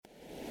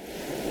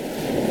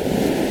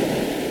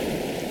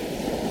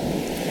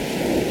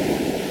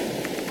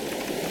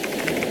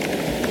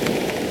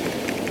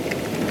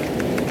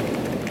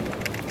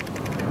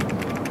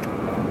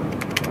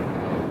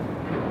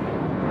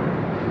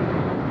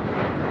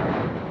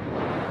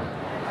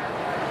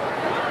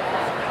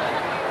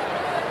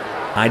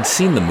I'd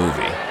seen the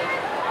movie.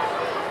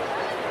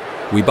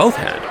 We both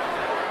had.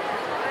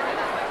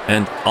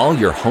 And all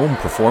your home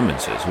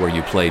performances where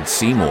you played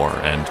Seymour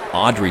and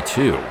Audrey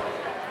too,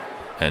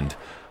 and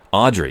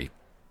Audrey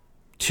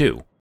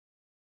too,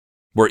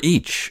 were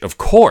each, of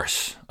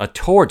course, a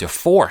tour de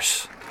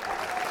force.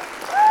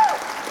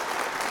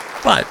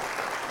 But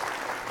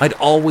I'd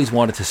always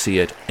wanted to see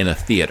it in a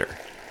theater,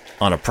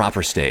 on a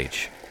proper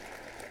stage.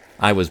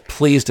 I was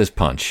pleased as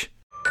punch.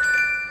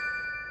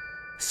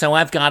 So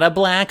I've got a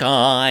black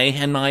eye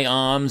and my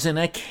arm's in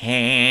a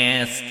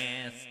cast.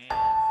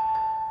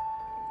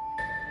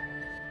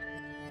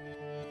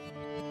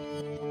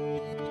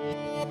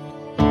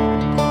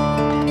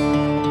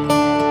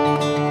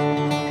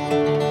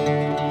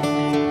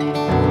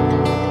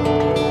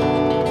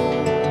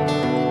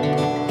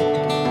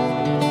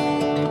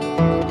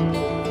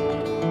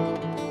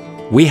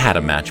 We had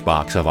a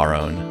matchbox of our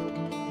own.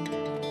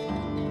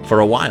 For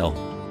a while,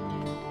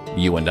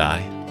 you and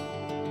I.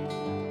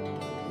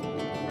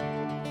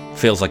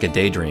 Feels like a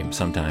daydream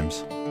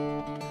sometimes.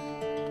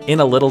 In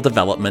a little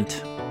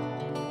development,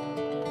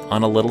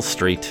 on a little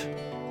street,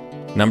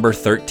 number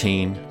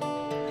 13,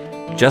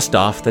 just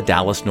off the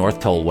Dallas North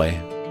Tollway.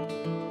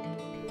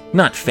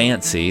 Not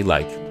fancy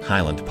like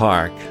Highland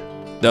Park,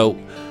 though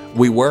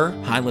we were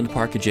Highland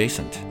Park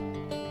adjacent.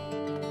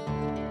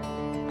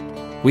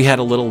 We had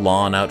a little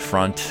lawn out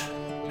front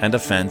and a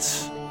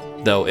fence,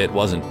 though it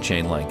wasn't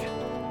chain link.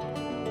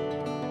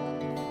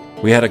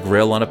 We had a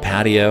grill on a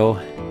patio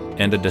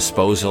and a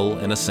disposal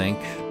in a sink.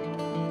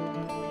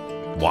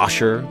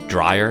 Washer,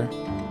 dryer,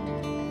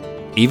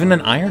 even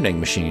an ironing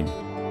machine.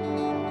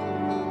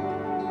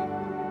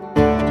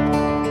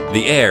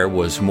 The air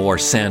was more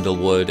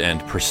sandalwood and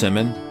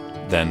persimmon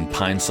than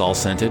pine sol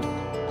scented.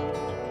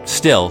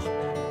 Still,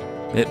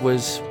 it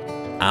was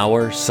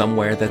our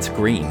somewhere that's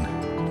green.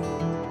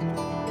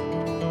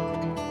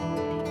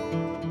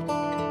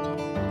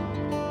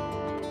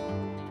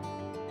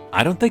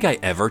 I don't think I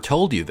ever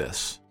told you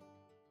this.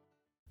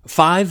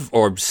 5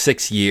 or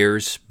 6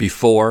 years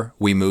before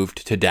we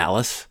moved to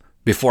Dallas,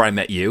 before I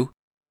met you,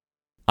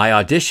 I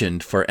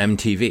auditioned for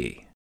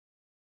MTV.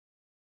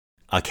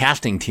 A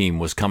casting team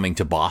was coming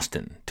to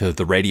Boston, to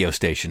the radio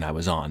station I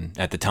was on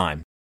at the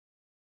time.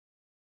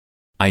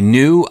 I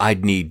knew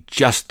I'd need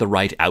just the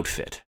right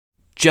outfit,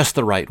 just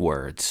the right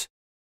words,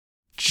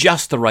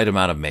 just the right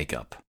amount of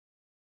makeup.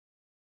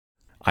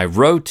 I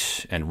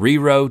wrote and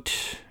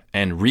rewrote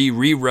and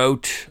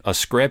rewrote a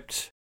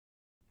script.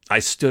 I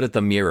stood at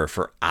the mirror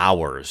for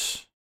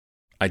hours.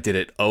 I did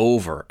it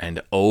over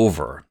and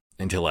over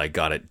until I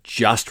got it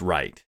just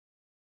right.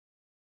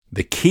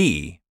 The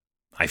key,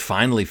 I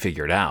finally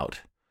figured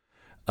out,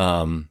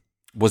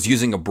 was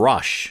using a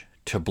brush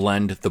to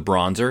blend the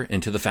bronzer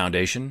into the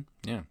foundation.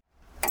 Yeah.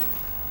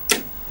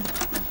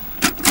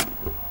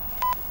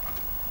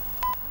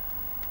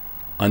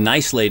 A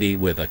nice lady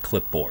with a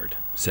clipboard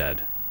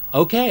said,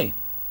 "Okay,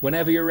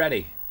 whenever you're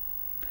ready."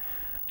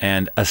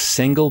 And a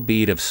single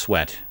bead of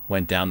sweat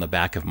went down the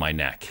back of my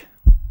neck.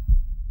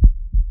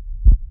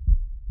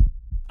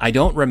 I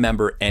don't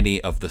remember any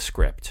of the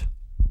script.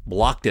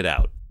 Blocked it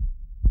out.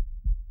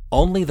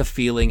 Only the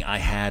feeling I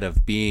had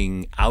of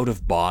being out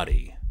of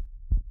body.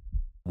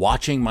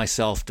 Watching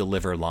myself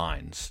deliver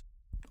lines.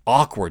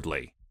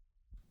 Awkwardly.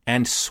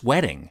 And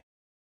sweating.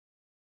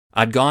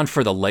 I'd gone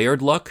for the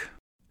layered look,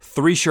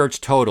 3 shirts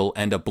total,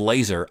 and a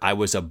blazer I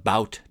was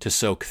about to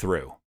soak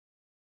through.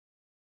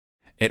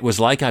 It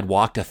was like I'd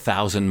walked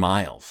 1,000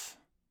 miles.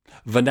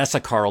 Vanessa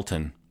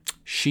Carlton,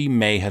 she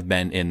may have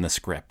been in the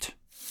script.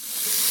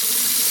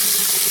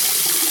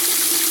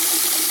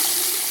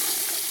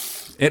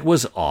 It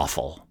was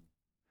awful.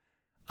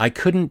 I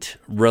couldn't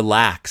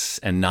relax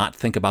and not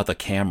think about the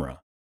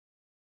camera.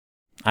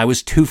 I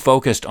was too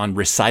focused on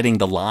reciting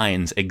the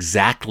lines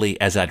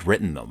exactly as I'd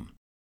written them.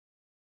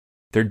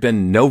 There'd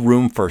been no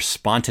room for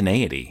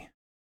spontaneity,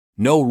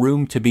 no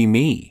room to be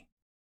me.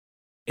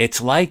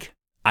 It's like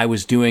I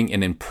was doing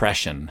an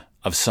impression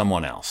of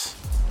someone else.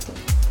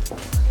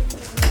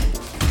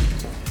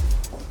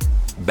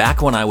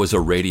 Back when I was a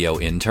radio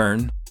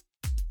intern,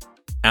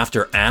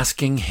 after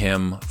asking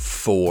him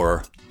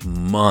for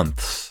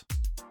months,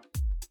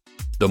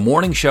 the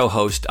morning show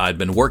host I'd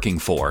been working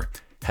for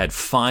had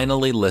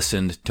finally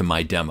listened to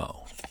my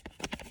demo.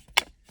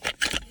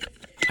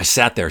 I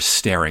sat there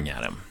staring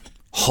at him,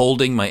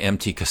 holding my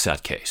empty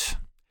cassette case.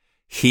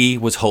 He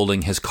was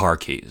holding his car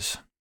keys.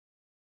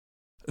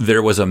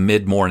 There was a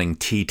mid-morning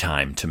tea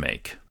time to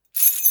make.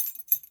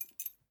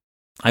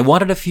 I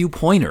wanted a few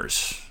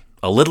pointers,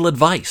 a little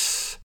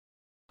advice.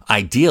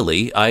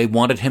 Ideally, I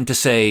wanted him to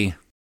say,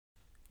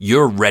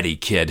 "You're ready,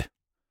 kid.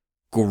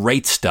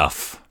 Great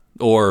stuff."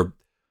 Or,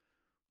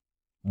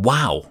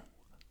 "Wow,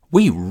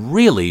 we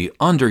really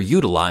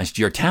underutilized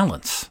your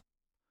talents."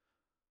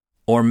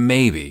 Or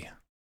maybe,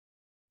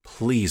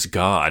 "Please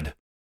God,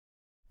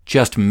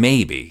 just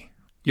maybe,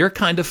 you're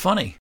kind of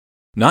funny."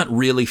 Not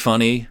really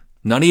funny.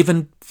 Not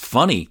even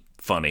funny.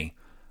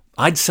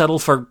 I'd settle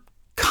for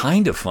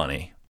kind of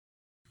funny.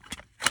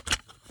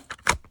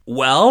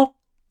 "Well?"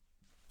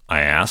 I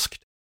asked.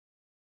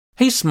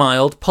 He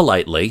smiled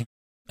politely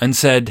and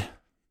said,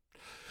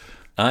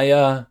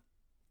 I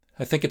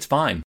think it's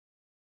fine.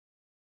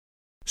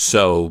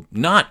 So,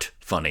 not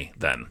funny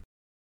then.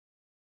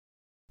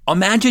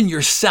 Imagine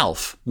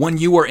yourself when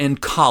you were in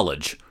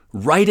college,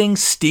 writing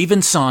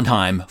Stephen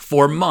Sondheim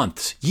for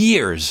months,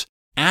 years,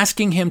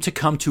 asking him to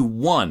come to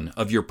one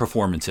of your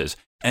performances.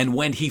 And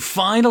when he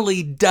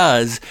finally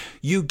does,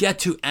 you get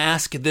to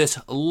ask this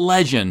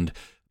legend,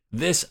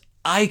 this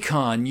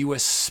icon you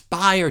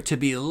aspire to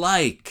be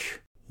like,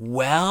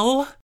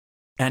 well?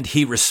 And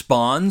he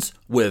responds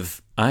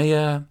with,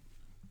 I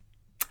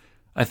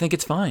think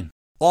it's fine.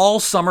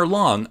 All summer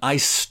long, I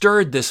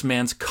stirred this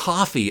man's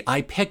coffee.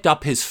 I picked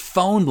up his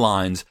phone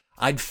lines.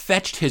 I'd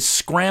fetched his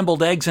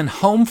scrambled eggs and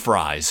home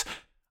fries.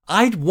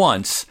 I'd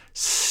once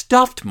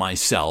stuffed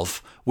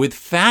myself with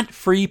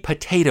fat-free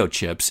potato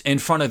chips in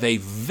front of a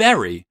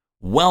very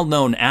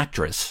well-known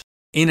actress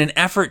in an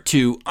effort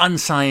to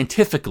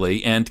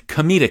unscientifically and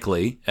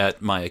comedically,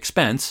 at my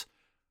expense,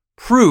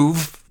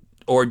 prove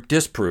or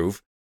disprove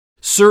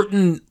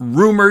certain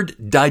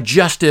rumored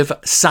digestive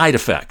side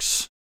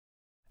effects.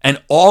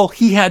 And all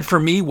he had for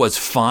me was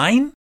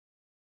fine?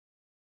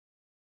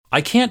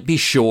 I can't be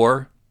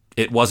sure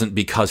it wasn't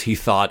because he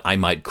thought I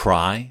might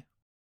cry.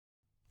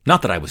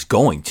 Not that I was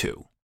going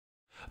to.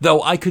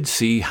 Though I could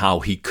see how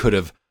he could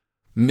have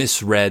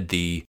misread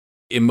the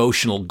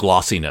emotional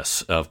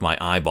glossiness of my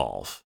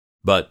eyeballs.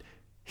 But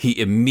he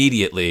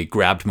immediately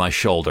grabbed my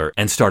shoulder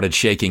and started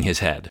shaking his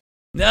head.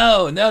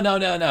 No,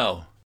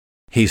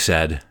 he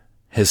said,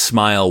 his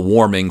smile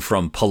warming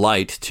from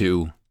polite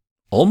to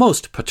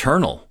almost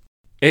paternal.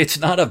 It's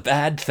not a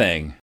bad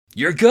thing.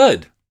 You're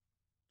good.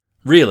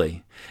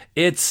 Really,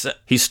 it's...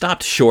 He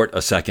stopped short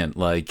a second,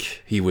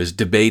 like he was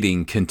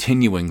debating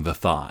continuing the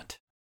thought.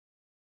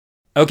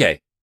 Okay.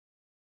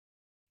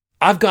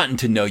 I've gotten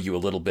to know you a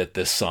little bit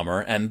this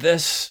summer, and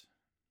this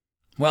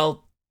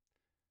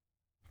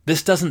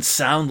doesn't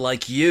sound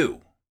like you.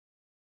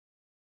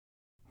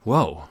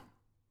 Whoa.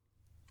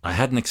 I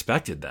hadn't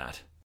expected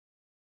that.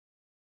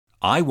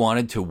 I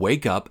wanted to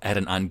wake up at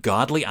an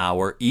ungodly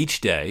hour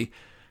each day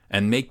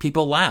and make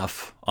people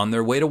laugh on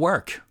their way to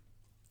work,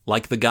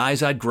 like the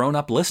guys I'd grown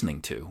up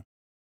listening to.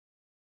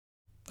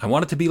 I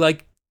wanted to be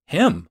like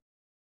him.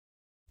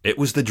 It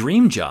was the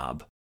dream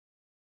job.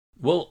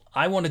 Well,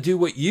 I want to do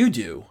what you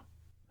do.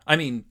 I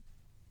mean,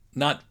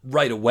 not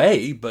right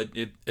away, but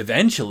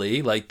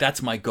eventually,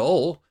 that's my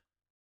goal.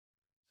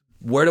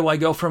 Where do I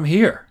go from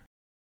here?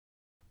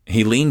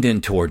 He leaned in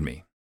toward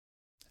me,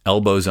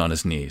 elbows on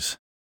his knees.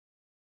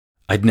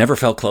 I'd never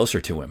felt closer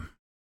to him.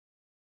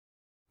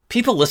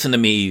 People listen to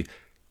me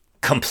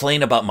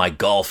complain about my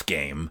golf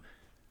game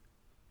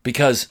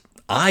because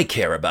I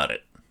care about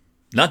it,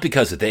 not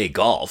because they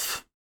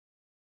golf.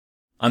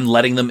 I'm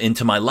letting them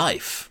into my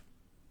life.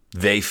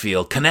 They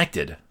feel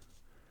connected.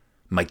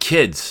 My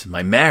kids,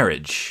 my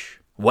marriage,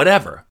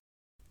 whatever.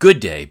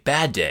 Good day,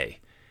 bad day.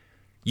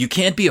 You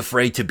can't be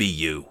afraid to be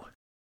you.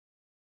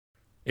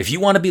 If you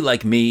want to be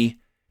like me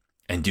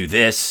and do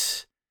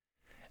this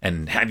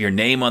and have your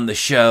name on the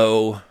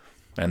show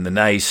and the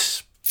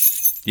nice,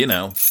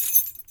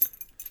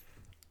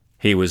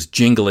 He was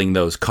jingling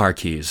those car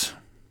keys,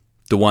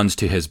 the ones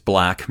to his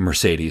black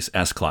Mercedes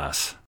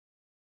S-Class.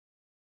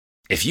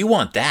 If you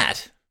want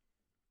that,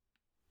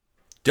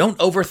 don't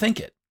overthink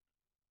it.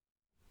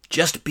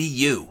 Just be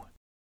you.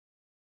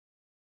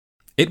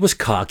 It was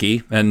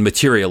cocky and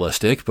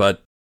materialistic,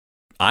 but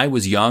I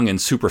was young and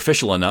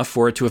superficial enough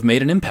for it to have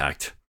made an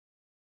impact.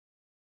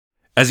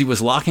 As he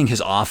was locking his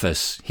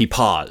office, he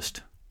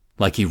paused,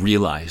 like he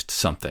realized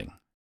something.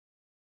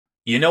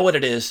 You know what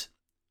it is?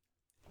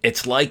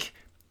 It's like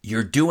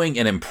you're doing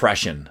an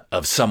impression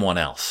of someone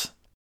else.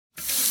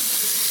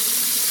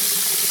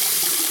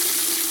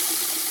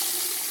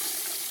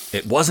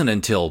 It wasn't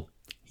until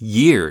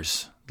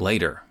years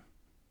later,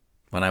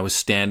 when I was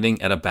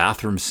standing at a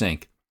bathroom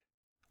sink,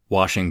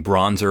 washing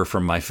bronzer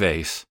from my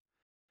face,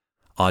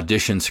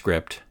 audition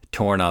script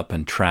torn up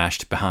and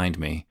trashed behind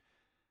me,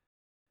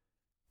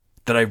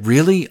 that I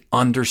really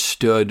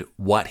understood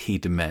what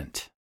he'd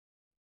meant.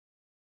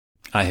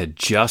 I had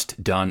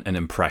just done an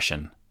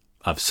impression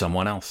of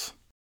someone else.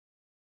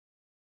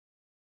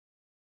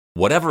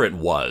 Whatever it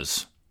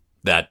was,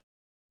 that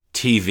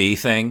TV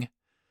thing,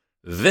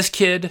 this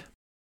kid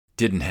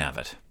didn't have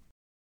it.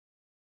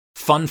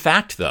 Fun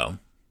fact, though,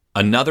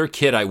 another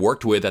kid I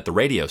worked with at the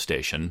radio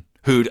station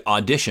who'd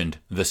auditioned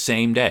the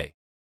same day.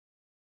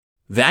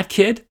 That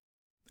kid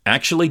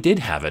actually did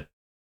have it.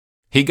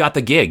 He got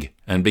the gig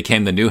and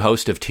became the new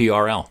host of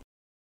TRL.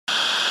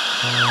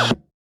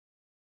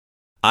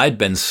 I'd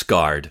been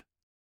scarred.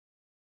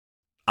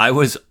 I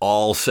was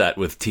all set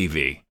with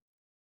TV.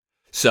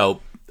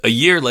 So, a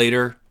year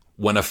later,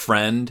 when a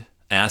friend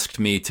asked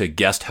me to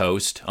guest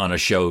host on a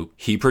show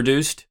he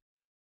produced,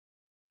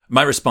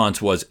 my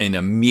response was an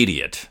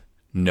immediate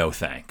no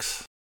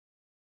thanks.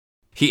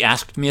 He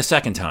asked me a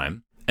second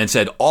time and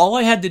said all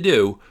I had to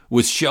do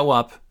was show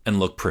up and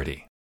look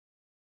pretty.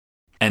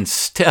 And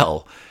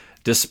still,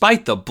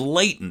 despite the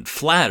blatant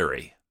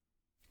flattery,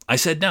 I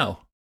said no.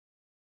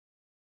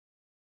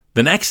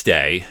 The next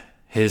day,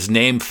 his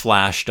name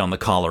flashed on the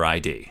caller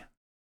ID.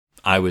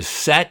 I was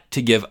set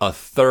to give a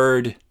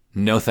third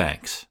no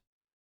thanks.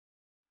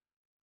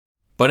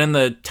 But in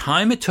the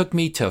time it took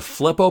me to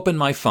flip open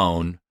my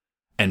phone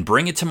and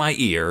bring it to my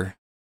ear,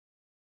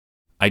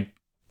 I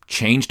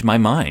changed my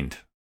mind.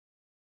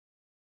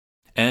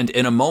 And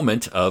in a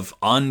moment of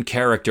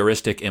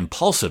uncharacteristic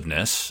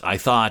impulsiveness, I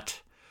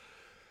thought,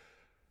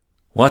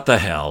 what the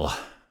hell?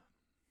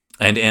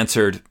 And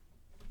answered,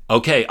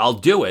 okay, I'll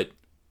do it,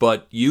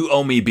 but you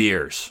owe me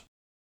beers.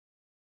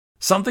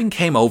 Something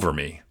came over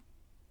me.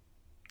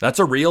 That's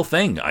a real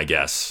thing, I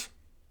guess.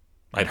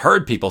 I'd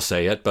heard people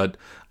say it, but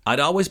I'd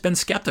always been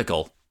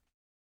skeptical.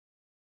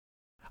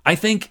 I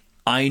think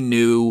I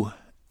knew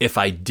if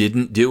I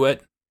didn't do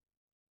it,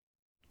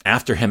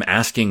 after him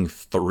asking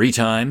 3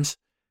 times,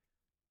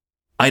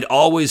 I'd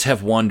always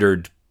have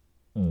wondered,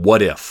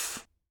 what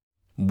if?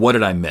 What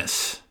did I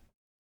miss?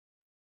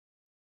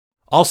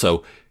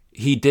 Also,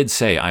 he did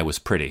say I was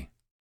pretty.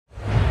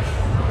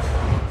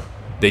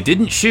 They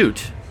didn't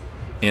shoot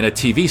in a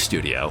TV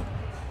studio.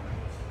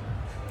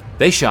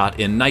 They shot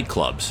in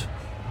nightclubs,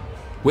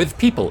 with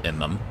people in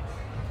them,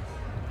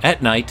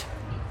 at night,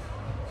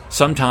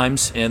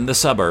 sometimes in the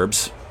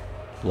suburbs,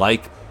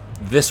 like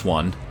this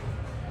one.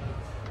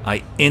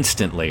 I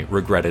instantly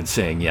regretted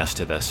saying yes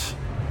to this.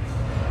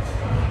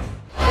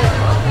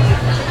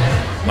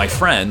 My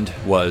friend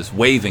was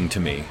waving to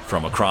me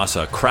from across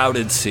a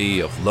crowded sea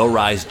of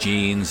low-rise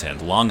jeans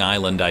and Long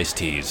Island iced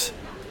teas.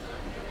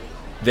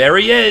 There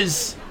he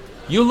is!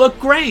 You look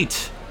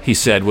great, he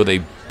said with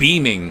a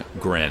beaming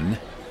grin.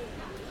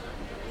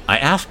 I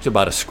asked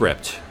about a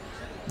script.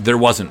 There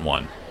wasn't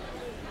one.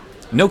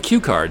 No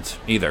cue cards,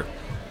 either.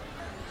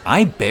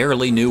 I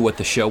barely knew what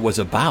the show was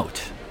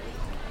about.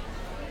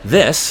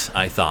 This,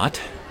 I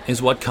thought,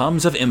 is what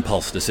comes of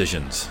impulse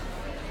decisions.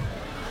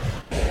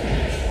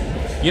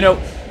 You know,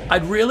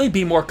 I'd really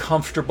be more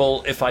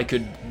comfortable if I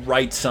could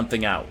write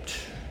something out,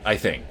 I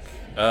think.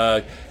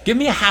 Give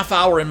me a half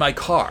hour in my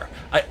car.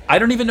 I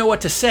don't even know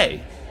what to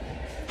say.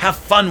 Have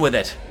fun with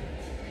it.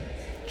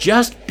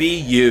 Just be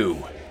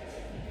you.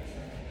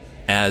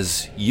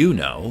 As you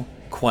know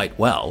quite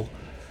well,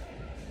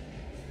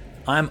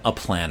 I'm a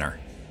planner.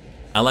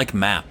 I like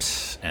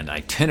maps and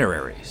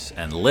itineraries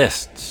and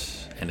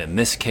lists, and in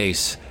this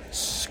case,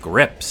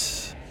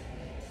 scripts.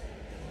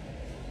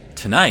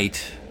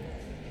 Tonight,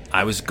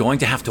 I was going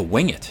to have to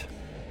wing it,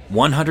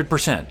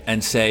 100%,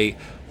 and say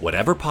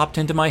whatever popped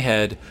into my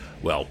head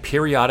while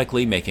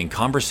periodically making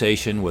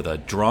conversation with a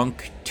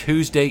drunk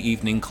Tuesday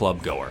evening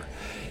club goer.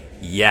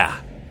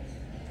 Yeah,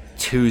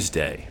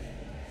 Tuesday.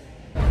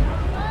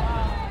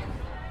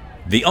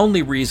 The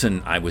only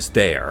reason I was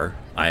there,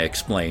 I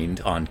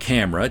explained on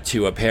camera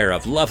to a pair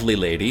of lovely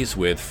ladies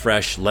with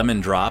fresh lemon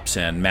drops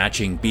and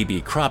matching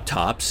BB crop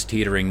tops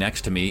teetering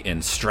next to me in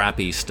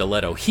strappy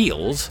stiletto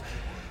heels,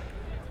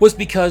 was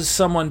because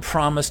someone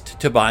promised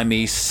to buy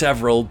me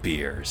several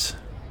beers.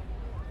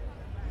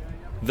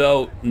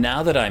 Though,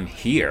 now that I'm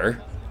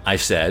here, I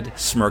said,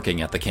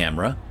 smirking at the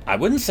camera, I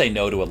wouldn't say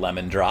no to a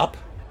lemon drop.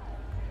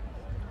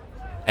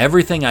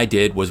 Everything I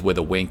did was with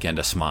a wink and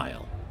a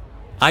smile.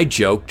 I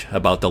joked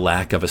about the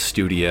lack of a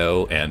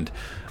studio and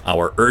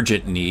our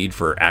urgent need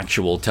for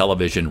actual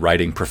television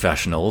writing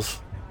professionals.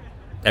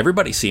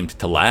 Everybody seemed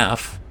to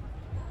laugh.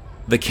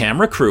 The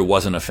camera crew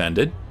wasn't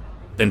offended.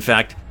 In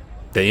fact,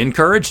 they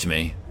encouraged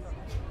me.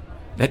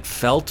 It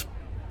felt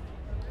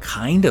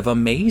kind of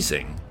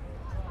amazing.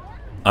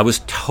 I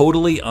was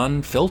totally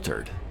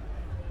unfiltered.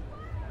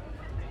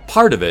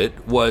 Part of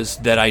it was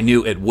that I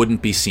knew it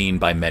wouldn't be seen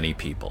by many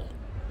people.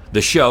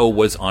 The show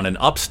was on an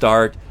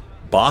upstart,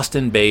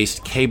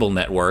 Boston-based cable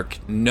network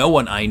no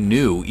one I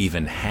knew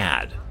even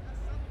had.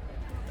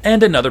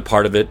 And another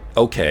part of it,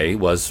 okay,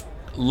 was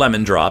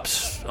lemon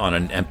drops on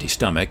an empty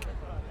stomach.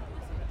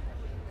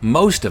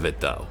 Most of it,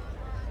 though,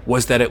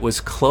 was that it was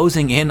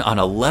closing in on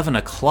 11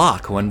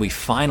 o'clock when we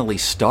finally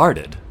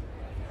started.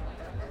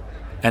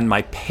 And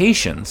my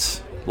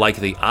patience, like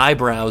the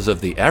eyebrows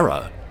of the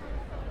era,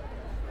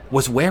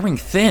 was wearing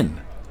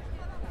thin.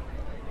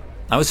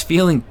 I was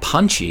feeling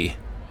punchy.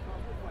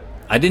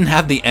 I didn't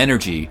have the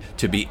energy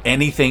to be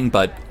anything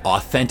but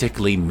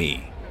authentically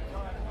me.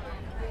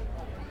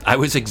 I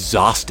was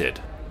exhausted.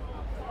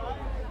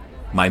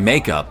 My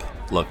makeup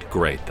looked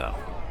great, though.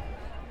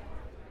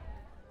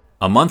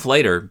 A month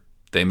later,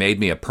 they made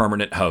me a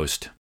permanent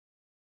host.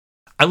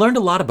 I learned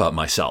a lot about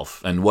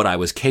myself and what I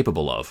was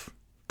capable of,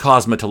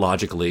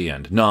 cosmetologically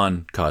and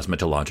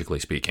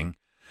non-cosmetologically speaking,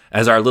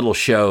 as our little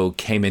show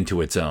came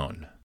into its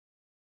own.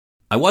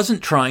 I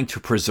wasn't trying to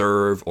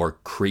preserve or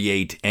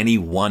create any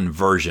one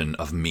version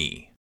of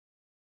me.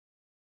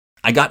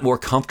 I got more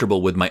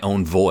comfortable with my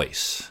own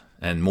voice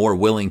and more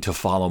willing to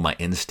follow my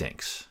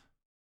instincts.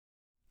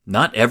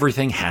 Not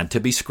everything had to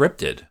be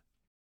scripted.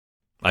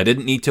 I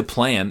didn't need to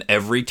plan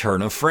every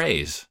turn of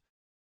phrase.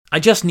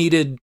 I just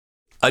needed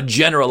a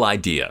general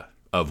idea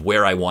of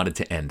where I wanted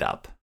to end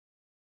up.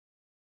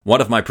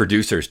 One of my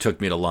producers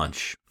took me to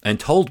lunch and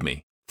told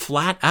me,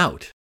 flat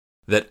out,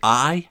 that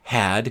I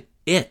had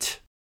it.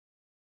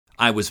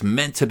 I was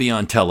meant to be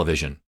on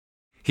television.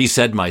 He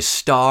said my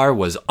star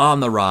was on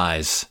the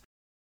rise.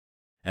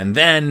 And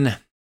then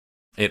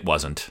it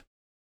wasn't.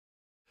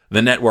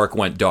 The network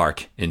went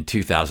dark in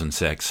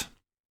 2006.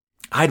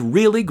 I'd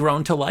really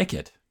grown to like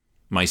it,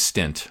 my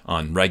stint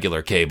on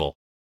regular cable.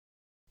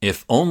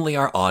 If only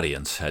our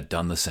audience had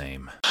done the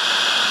same.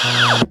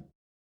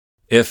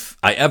 If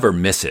I ever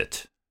miss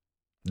it,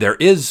 there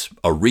is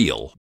a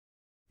reel,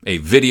 a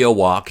video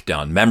walk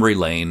down memory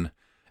lane,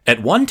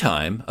 at one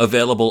time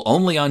available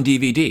only on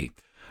DVD,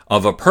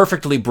 of a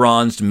perfectly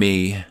bronzed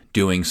me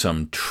doing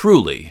some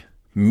truly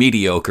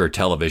mediocre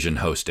television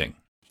hosting.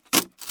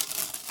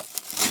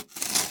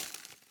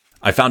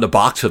 I found a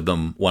box of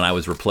them when I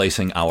was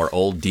replacing our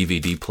old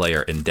DVD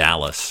player in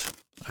Dallas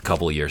a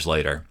couple of years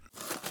later.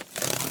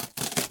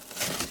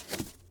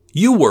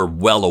 You were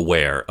well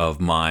aware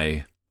of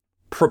my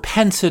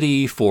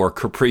propensity for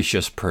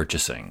capricious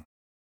purchasing.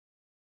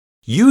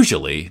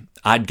 Usually,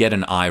 I'd get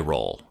an eye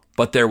roll,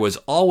 but there was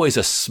always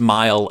a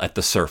smile at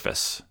the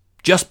surface,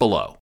 just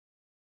below.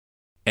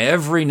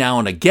 Every now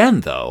and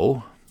again,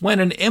 though, when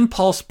an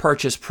impulse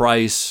purchase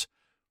price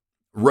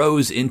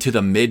rose into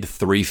the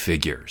mid-three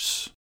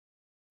figures.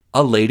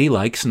 A lady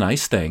likes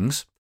nice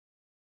things.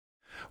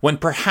 When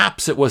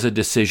perhaps it was a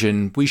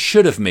decision we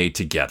should have made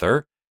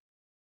together,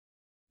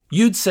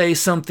 you'd say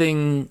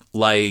something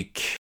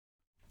like,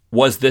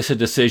 "Was this a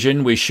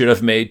decision we should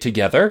have made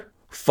together?"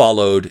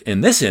 Followed, in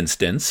this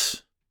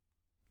instance,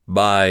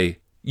 by,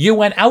 "You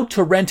went out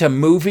to rent a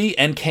movie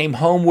and came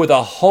home with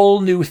a whole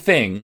new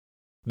thing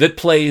that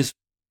plays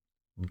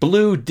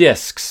blue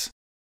discs."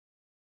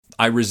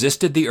 I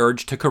resisted the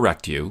urge to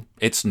correct you.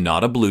 It's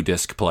not a blue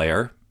disc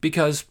player,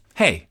 because,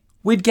 hey,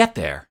 we'd get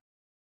there.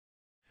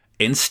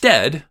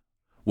 Instead,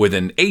 with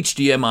an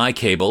HDMI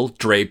cable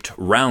draped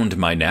round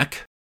my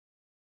neck,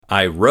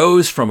 I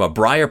rose from a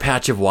briar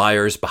patch of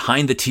wires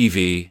behind the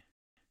TV,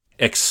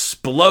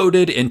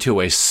 exploded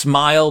into a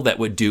smile that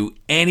would do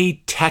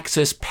any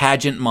Texas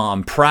pageant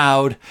mom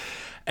proud,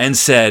 and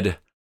said,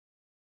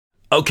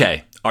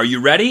 "Okay, are you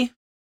ready?"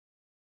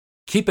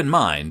 Keep in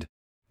mind,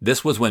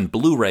 this was when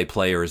Blu-ray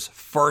players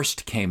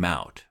first came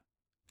out,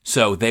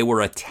 so they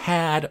were a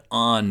tad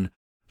on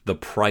the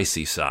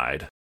pricey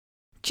side.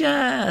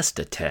 Just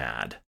a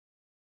tad.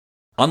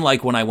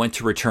 Unlike when I went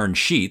to return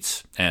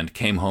sheets and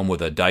came home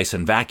with a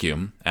Dyson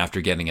vacuum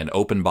after getting an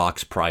open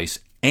box price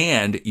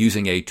and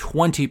using a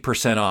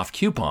 20% off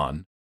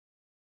coupon,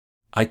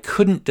 I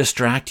couldn't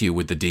distract you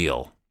with the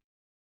deal.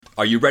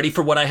 Are you ready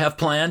for what I have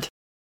planned?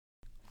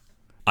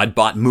 I'd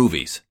bought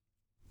movies.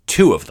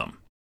 2 of them.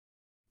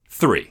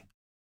 3.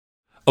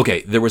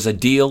 Okay, there was a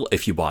deal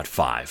if you bought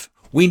 5.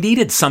 We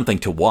needed something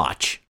to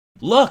watch.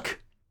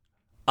 Look,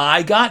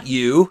 I got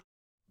you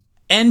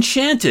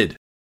Enchanted.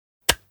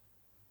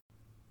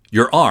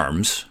 Your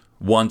arms,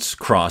 once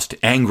crossed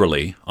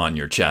angrily on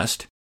your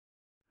chest,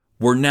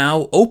 were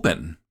now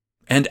open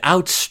and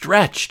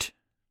outstretched.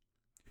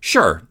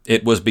 Sure,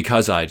 it was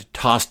because I'd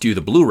tossed you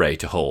the Blu-ray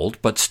to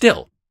hold, but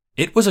still,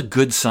 it was a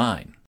good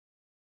sign.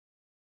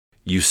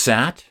 You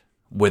sat,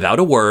 without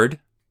a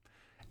word,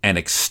 and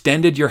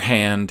extended your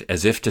hand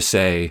as if to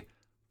say,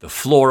 "The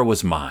floor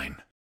was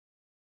mine."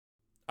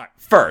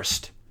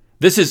 First,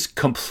 this is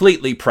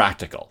completely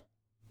practical.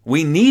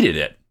 We needed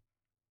it.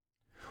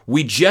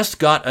 We just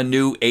got a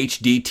new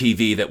HD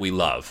TV that we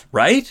love,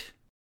 right?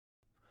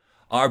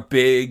 Our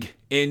big,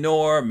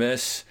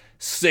 enormous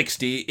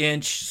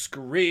 60-inch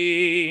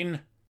screen.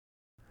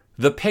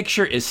 The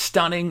picture is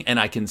stunning, and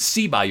I can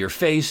see by your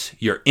face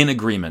you're in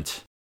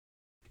agreement.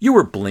 You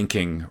were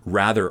blinking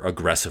rather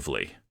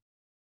aggressively.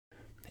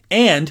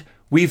 And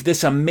we've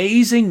this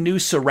amazing new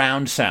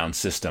surround sound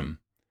system.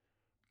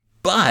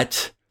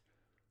 But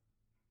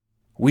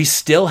we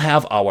still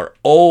have our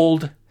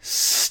old,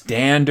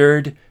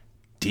 standard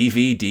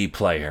DVD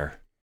player.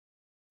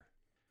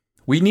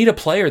 We need a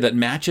player that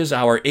matches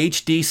our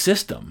HD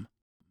system.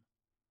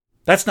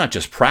 That's not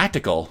just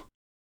practical.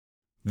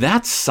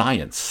 That's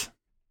science.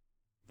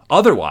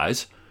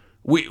 Otherwise,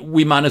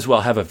 we might as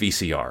well have a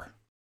VCR.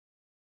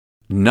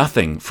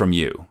 Nothing from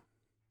you,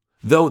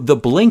 though the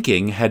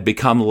blinking had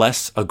become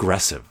less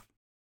aggressive.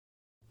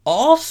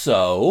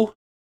 Also,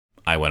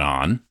 I went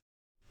on,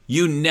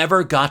 you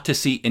never got to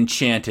see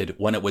Enchanted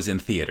when it was in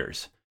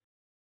theaters.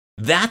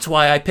 That's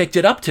why I picked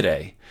it up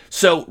today.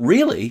 So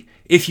really,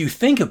 if you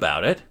think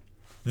about it,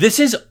 this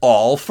is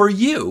all for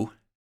you.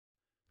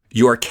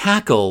 Your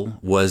cackle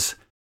was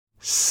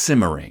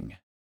simmering.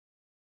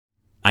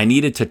 I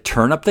needed to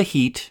turn up the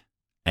heat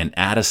and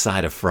add a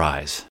side of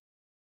fries.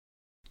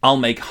 I'll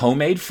make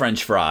homemade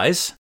French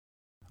fries.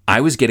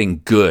 I was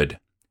getting good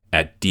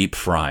at deep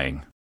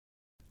frying.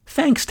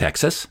 Thanks,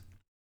 Texas.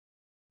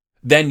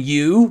 Then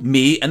you,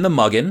 me, and the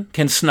muggin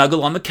can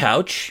snuggle on the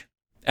couch,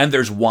 and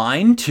there's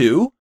wine,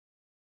 too.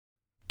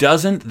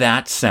 Doesn't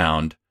that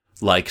sound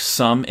like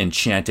some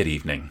enchanted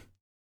evening?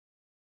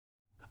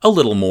 A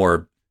little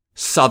more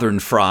Southern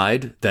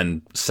fried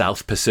than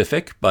South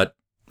Pacific, but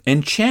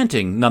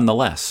enchanting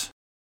nonetheless.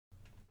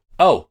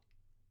 Oh,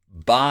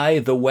 by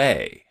the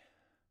way,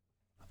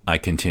 I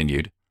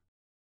continued,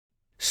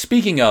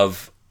 Speaking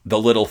of the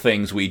little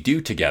things we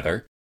do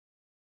together,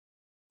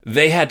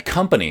 they had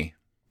company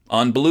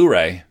on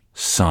Blu-ray.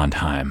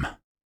 Sondheim.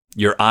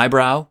 Your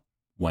eyebrow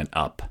went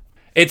up.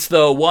 It's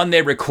the one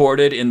they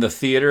recorded in the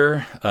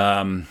theater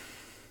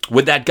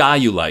with that guy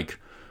you like.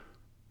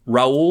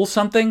 Raoul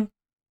something?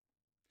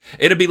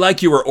 It'd be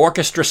like you were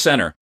orchestra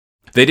center.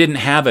 They didn't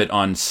have it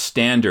on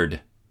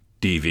standard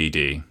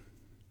DVD.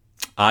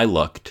 I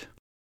looked.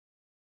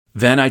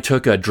 Then I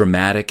took a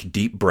dramatic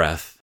deep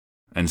breath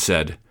and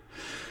said,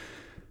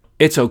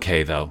 "It's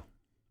okay, though.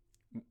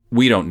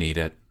 We don't need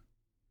it.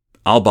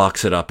 I'll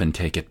box it up and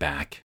take it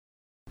back."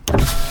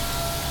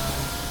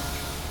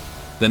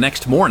 The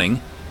next morning,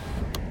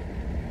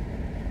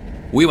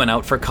 we went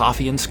out for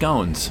coffee and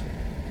scones,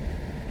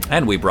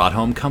 and we brought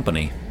home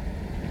company.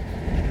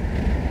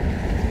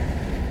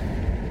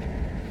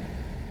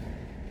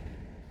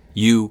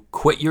 You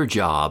quit your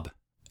job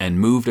and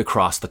moved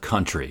across the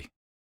country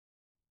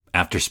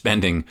after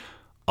spending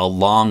a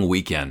long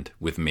weekend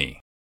with me.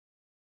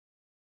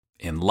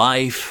 In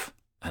life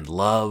and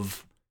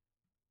love,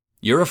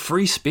 you're a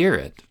free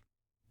spirit,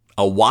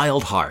 a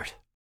wild heart.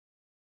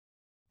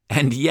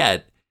 And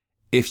yet,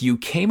 if you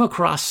came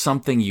across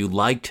something you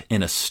liked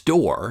in a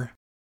store,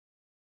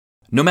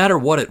 no matter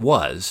what it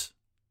was,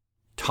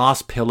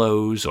 toss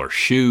pillows or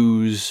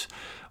shoes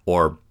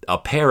or a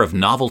pair of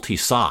novelty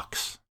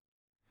socks,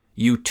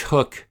 you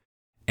took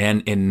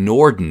an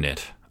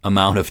inordinate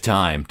amount of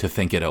time to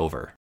think it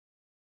over.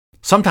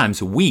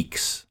 Sometimes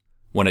weeks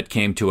when it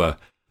came to a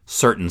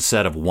certain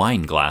set of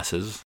wine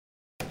glasses.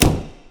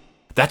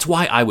 That's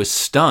why I was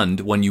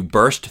stunned when you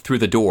burst through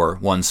the door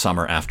one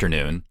summer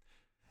afternoon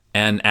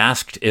and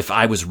asked if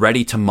I was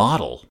ready to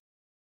model.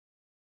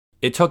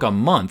 It took a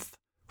month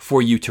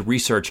for you to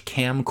research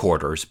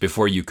camcorders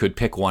before you could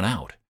pick one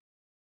out.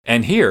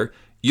 And here,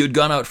 you'd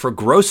gone out for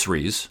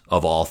groceries,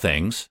 of all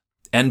things,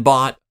 and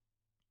bought,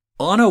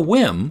 on a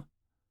whim,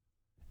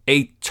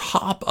 a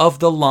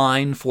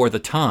top-of-the-line for the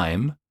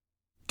time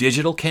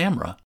digital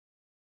camera.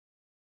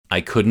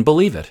 I couldn't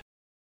believe it.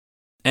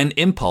 An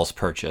impulse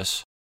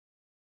purchase.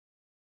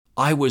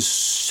 I was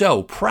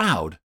so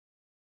proud.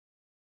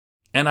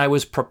 And I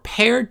was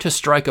prepared to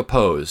strike a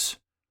pose.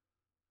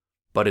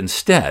 But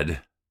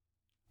instead,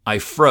 I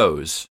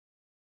froze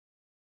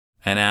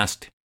and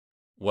asked,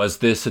 was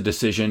this a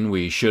decision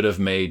we should have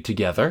made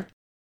together?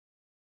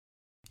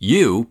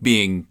 You,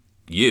 being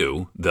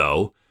you,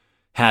 though,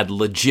 had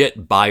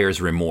legit buyer's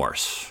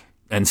remorse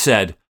and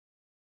said,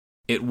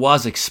 it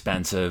was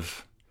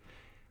expensive.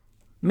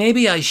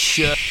 Maybe I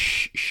should.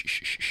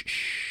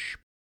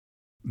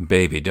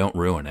 Baby, don't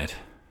ruin it.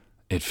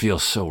 It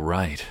feels so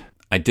right.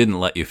 I didn't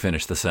let you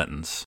finish the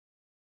sentence.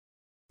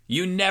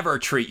 You never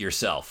treat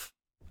yourself,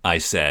 I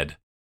said.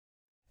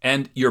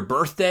 And your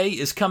birthday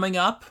is coming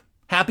up?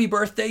 Happy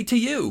birthday to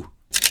you.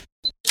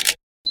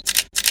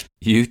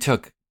 You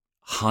took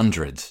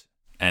hundreds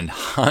and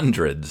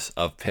hundreds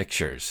of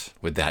pictures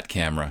with that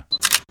camera.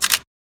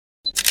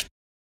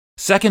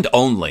 Second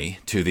only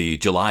to the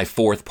July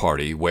 4th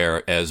party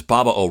where, as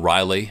Baba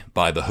O'Reilly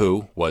by The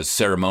Who was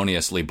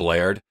ceremoniously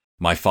blared,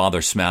 my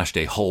father smashed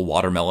a whole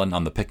watermelon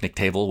on the picnic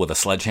table with a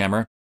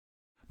sledgehammer,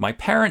 my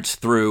parents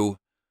threw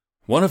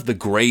one of the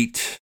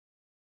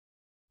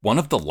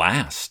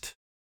last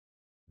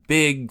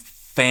big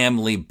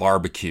family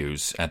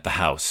barbecues at the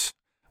house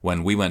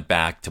when we went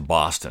back to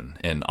Boston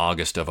in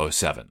August of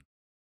 '07.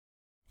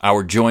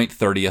 Our joint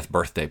 30th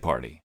birthday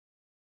party.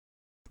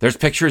 There's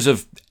pictures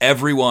of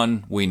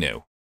everyone we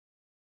knew.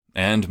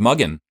 And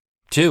Muggin,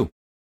 too.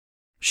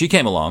 She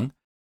came along.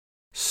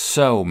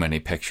 So many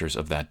pictures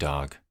of that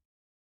dog.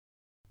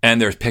 And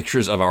there's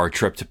pictures of our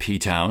trip to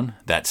P-Town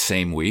that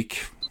same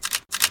week.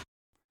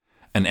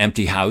 An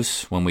empty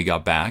house when we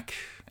got back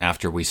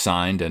after we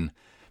signed and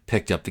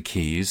picked up the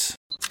keys.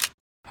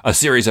 A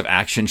series of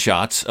action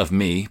shots of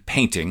me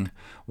painting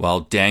while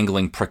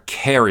dangling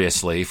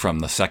precariously from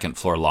the second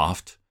floor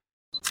loft.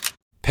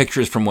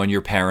 Pictures from when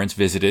your parents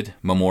visited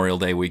Memorial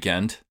Day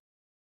weekend.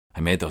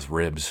 I made those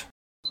ribs.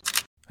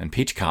 And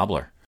peach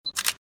cobbler.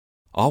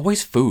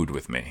 Always food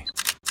with me.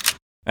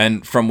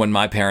 And from when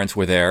my parents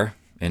were there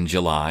in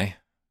July.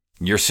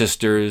 Your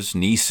sisters,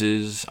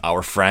 nieces,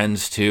 our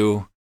friends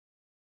too.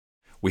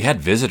 We had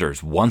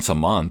visitors once a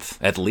month,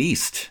 at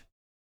least.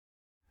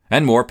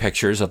 And more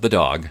pictures of the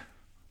dog.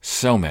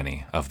 So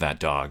many of that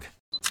dog.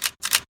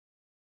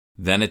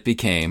 Then it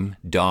became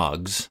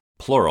dogs,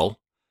 plural,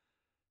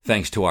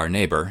 thanks to our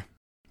neighbor,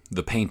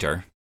 the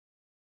painter,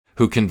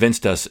 who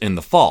convinced us in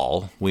the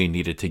fall we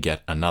needed to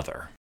get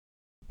another.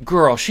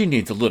 Girl, she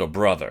needs a little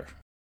brother.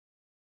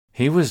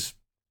 He was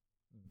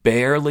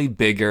barely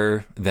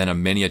bigger than a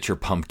miniature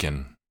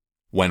pumpkin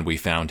when we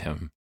found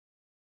him.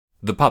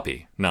 The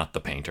puppy, not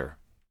the painter.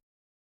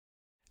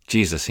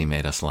 Jesus, he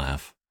made us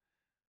laugh.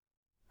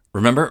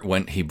 Remember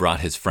when he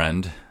brought his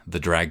friend, the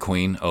drag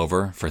queen,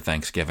 over for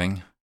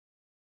Thanksgiving?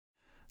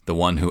 The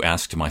one who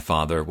asked my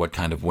father what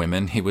kind of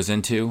women he was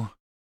into?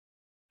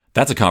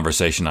 That's a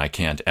conversation I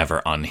can't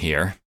ever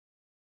unhear.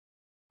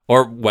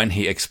 Or when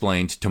he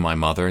explained to my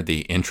mother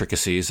the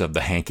intricacies of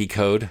the hanky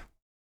code?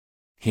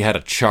 He had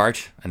a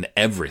chart and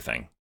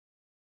everything.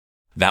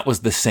 That was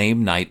the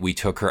same night we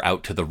took her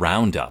out to the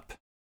roundup,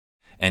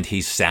 and he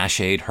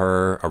sashayed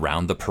her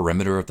around the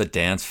perimeter of the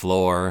dance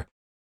floor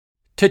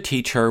to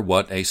teach her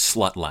what a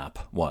slut lap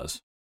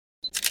was.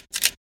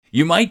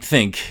 You might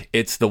think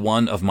it's the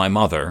one of my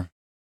mother,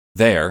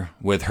 there,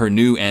 with her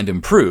new and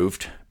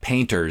improved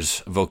painter's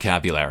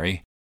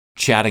vocabulary,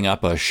 chatting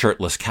up a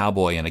shirtless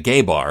cowboy in a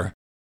gay bar.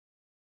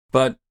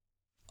 But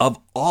of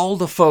all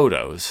the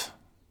photos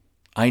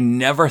I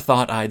never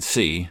thought I'd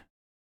see,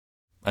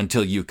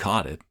 until you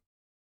caught it,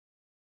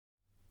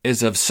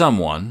 is of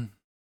someone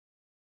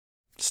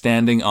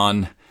standing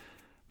on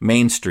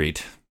Main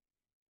Street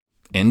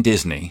in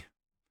Disney,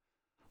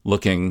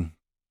 looking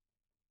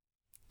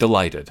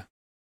delighted,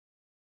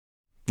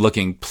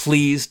 looking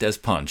pleased as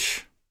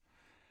punch.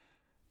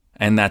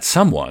 And that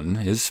someone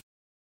is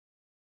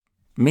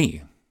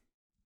me.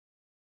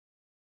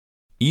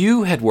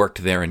 You had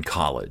worked there in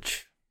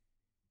college.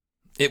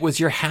 It was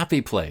your happy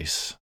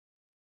place.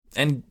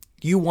 And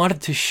you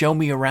wanted to show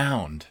me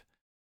around.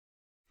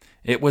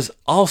 It was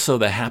also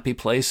the happy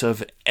place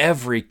of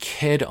every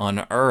kid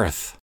on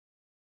earth.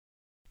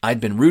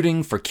 I'd been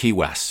rooting for Key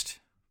West,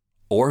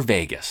 or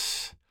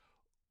Vegas,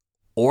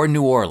 or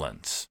New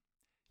Orleans.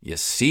 You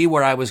see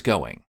where I was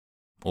going,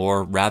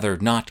 or rather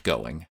not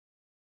going.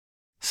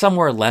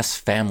 Somewhere less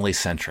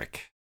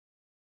family-centric.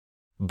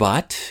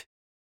 But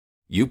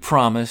you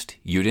promised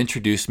you'd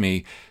introduce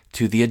me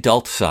to the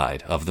adult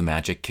side of the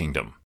Magic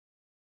Kingdom.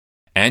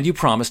 And you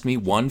promised me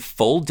one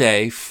full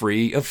day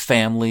free of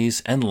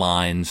families and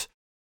lines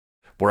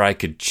where I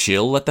could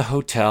chill at the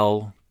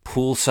hotel,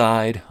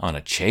 poolside, on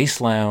a Chase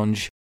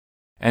lounge,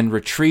 and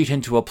retreat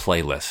into a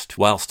playlist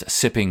whilst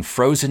sipping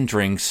frozen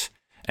drinks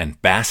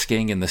and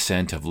basking in the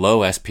scent of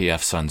low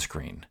SPF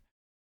sunscreen.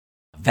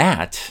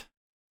 That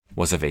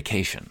was a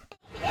vacation.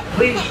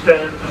 Please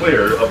stand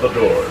clear of the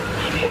doors.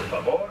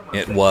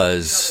 It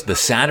was the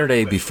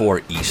Saturday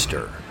before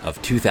Easter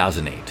of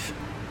 2008.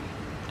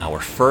 Our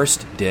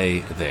first day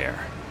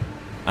there.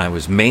 I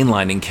was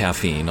mainlining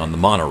caffeine on the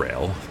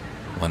monorail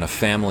when a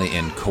family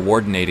in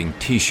coordinating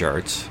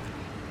t-shirts,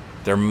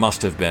 there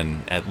must have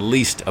been at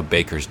least a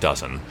baker's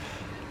dozen,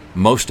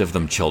 most of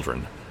them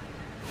children,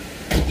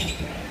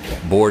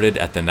 boarded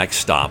at the next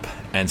stop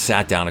and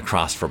sat down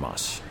across from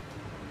us.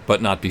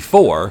 But not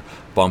before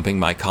bumping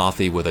my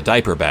coffee with a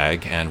diaper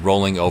bag and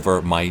rolling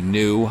over my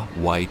new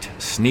white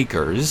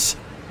sneakers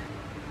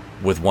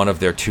with one of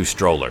their two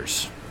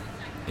strollers.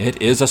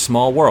 It is a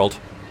small world.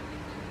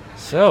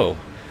 So,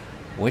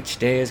 which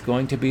day is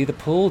going to be the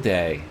pool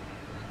day?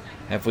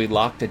 Have we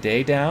locked a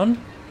day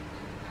down?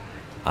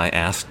 I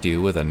asked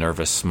you with a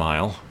nervous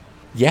smile.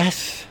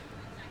 Yes.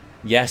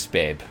 Yes,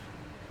 babe.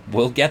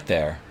 We'll get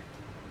there.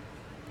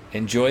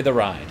 Enjoy the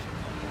ride.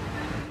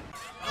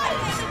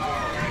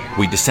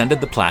 We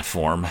descended the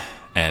platform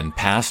and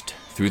passed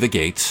through the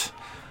gates,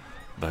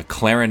 the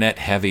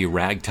clarinet-heavy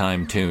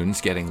ragtime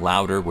tunes getting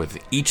louder with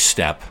each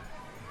step,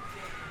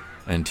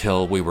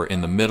 until we were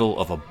in the middle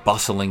of a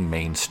bustling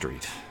main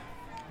street.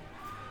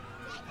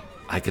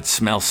 I could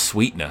smell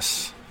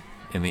sweetness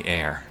in the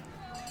air,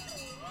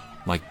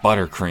 like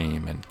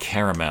buttercream and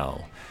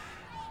caramel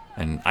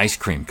and ice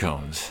cream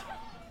cones.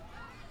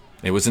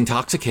 It was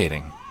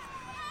intoxicating.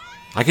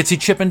 I could see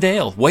Chip and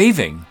Dale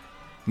waving.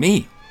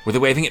 Me. Were they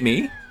waving at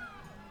me?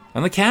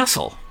 And the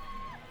castle.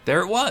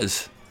 There it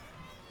was.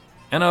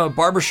 And a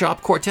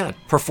barbershop quartet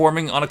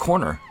performing on a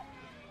corner.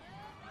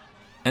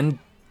 And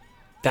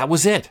that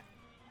was it.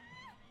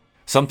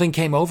 Something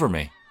came over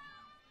me.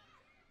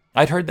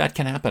 I'd heard that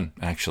can happen,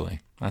 actually.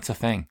 That's a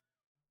thing.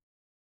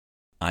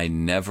 I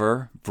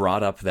never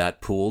brought up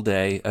that pool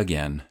day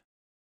again.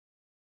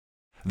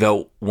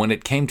 Though, when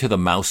it came to the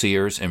mouse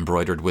ears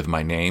embroidered with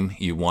my name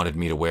you wanted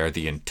me to wear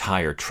the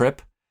entire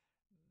trip,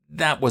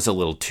 that was a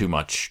little too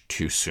much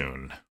too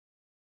soon.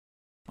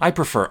 I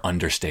prefer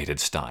understated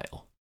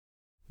style.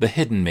 The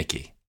hidden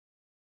Mickey.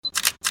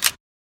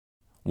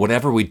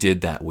 Whatever we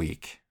did that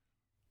week,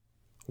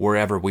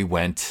 wherever we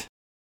went,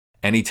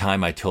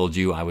 anytime I told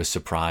you I was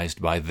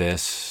surprised by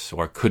this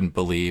or couldn't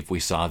believe we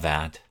saw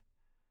that.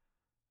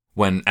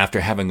 When,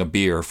 after having a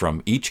beer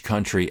from each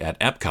country at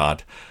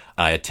Epcot,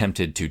 I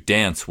attempted to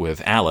dance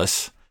with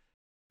Alice,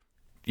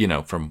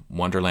 from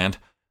Wonderland.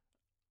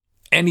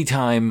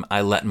 Anytime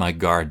I let my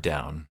guard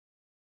down,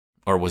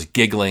 or was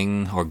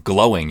giggling or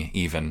glowing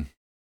even.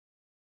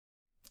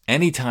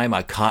 Anytime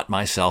I caught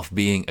myself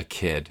being a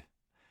kid,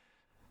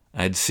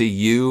 I'd see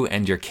you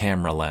and your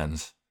camera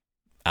lens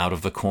out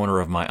of the corner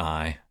of my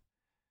eye,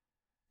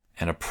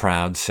 and a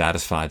proud,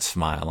 satisfied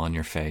smile on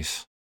your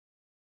face.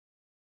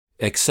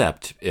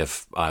 Except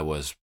if I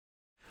was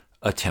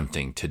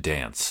attempting to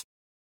dance,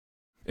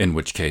 in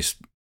which case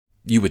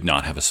you would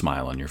not have a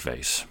smile on your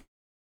face.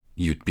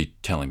 You'd be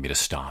telling me to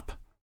stop.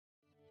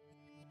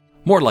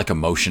 More like a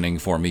motioning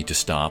for me to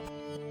stop.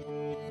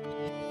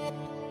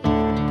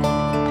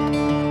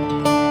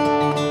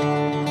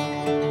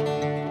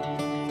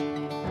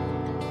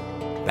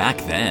 Back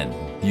then,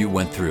 you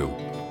went through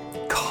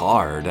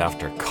card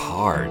after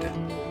card,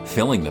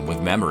 filling them with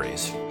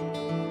memories.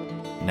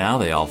 Now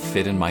they all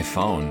fit in my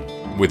phone,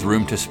 with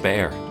room to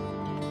spare.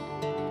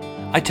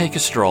 I take a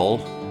stroll,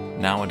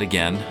 now and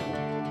again,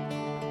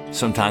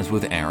 sometimes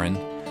with Aaron,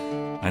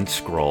 and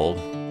scroll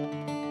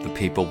the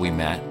people we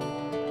met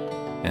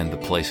and the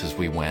places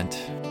we went.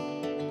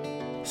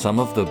 Some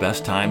of the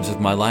best times of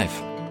my life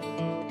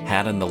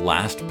had in the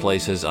last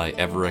places I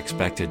ever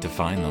expected to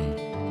find them.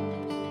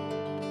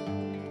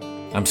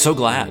 I'm so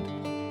glad,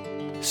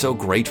 so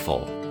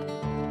grateful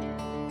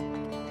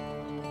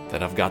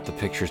that I've got the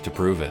pictures to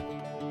prove it.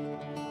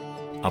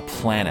 A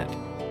planet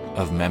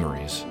of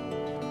memories.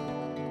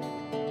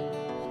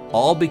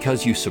 All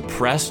because you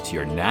suppressed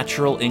your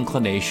natural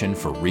inclination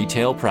for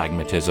retail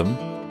pragmatism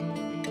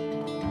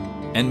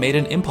and made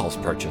an impulse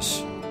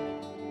purchase.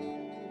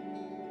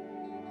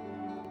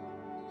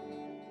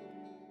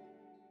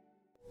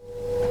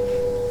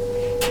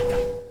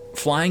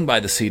 Flying by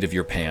the seat of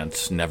your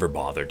pants never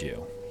bothered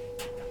you.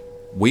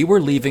 We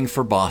were leaving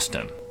for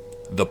Boston.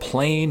 The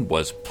plane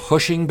was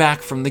pushing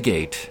back from the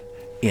gate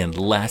in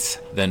less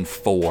than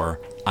 4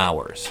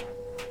 hours.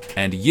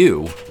 And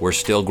you were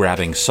still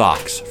grabbing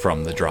socks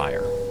from the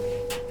dryer.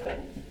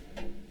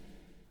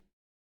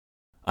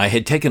 I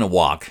had taken a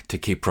walk to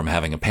keep from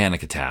having a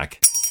panic attack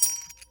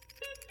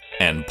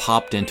and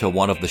popped into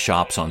one of the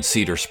shops on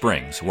Cedar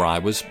Springs where I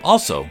was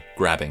also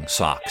grabbing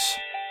socks.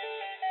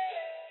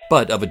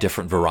 But of a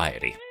different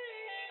variety.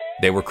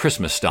 They were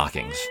Christmas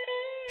stockings,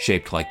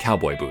 shaped like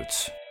cowboy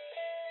boots.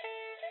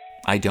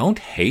 I don't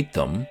hate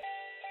them,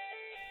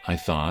 I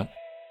thought,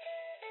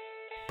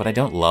 but I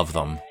don't love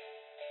them.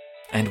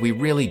 And we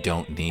really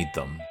don't need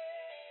them.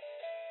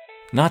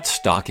 Not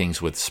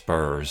stockings with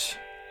spurs.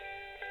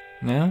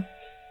 No?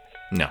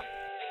 No.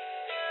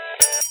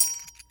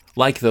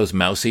 Like those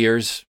mouse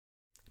ears,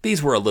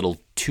 these were a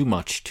little too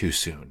much too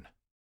soon.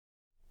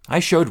 I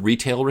showed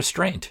retail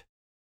restraint.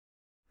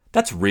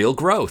 That's real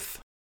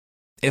growth.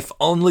 If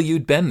only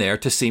you'd been there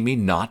to see me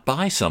not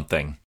buy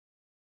something.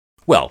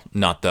 Well,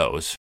 not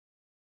those.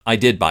 I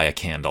did buy a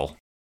candle.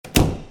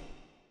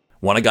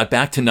 When I got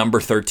back to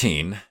number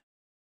 13,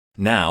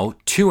 now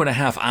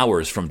 2.5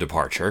 hours from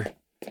departure,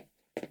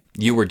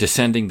 you were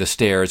descending the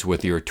stairs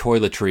with your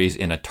toiletries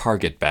in a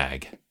Target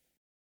bag.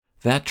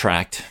 That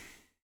tracked.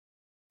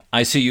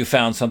 I see you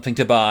found something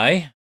to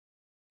buy,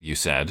 you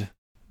said.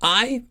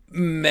 I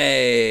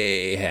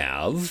may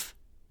have.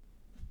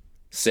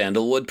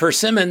 Sandalwood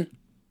persimmon.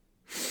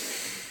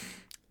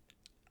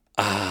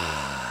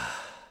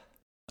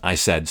 I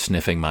said,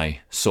 sniffing my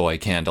soy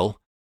candle.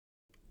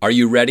 Are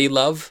you ready,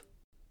 love?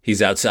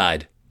 He's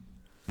outside.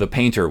 The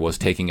painter was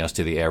taking us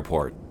to the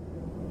airport.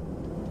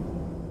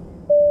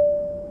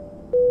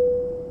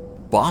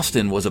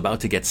 Boston was about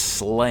to get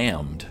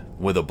slammed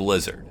with a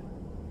blizzard.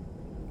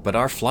 But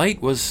our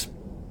flight was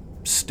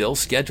still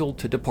scheduled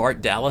to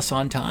depart Dallas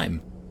on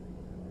time.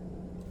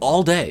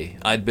 All day,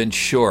 I'd been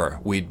sure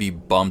we'd be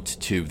bumped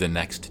to the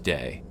next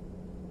day.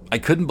 I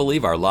couldn't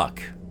believe our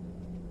luck.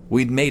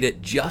 We'd made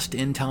it just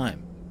in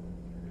time.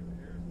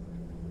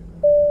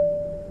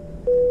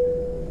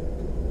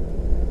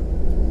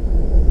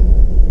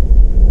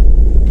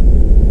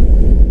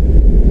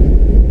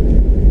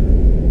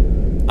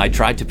 I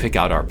tried to pick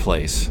out our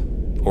place,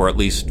 or at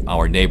least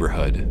our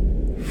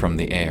neighborhood, from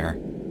the air,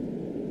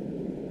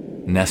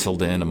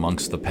 nestled in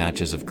amongst the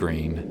patches of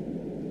green.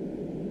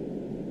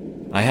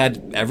 I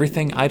had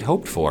everything I'd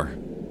hoped for.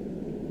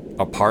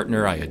 A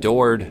partner I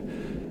adored,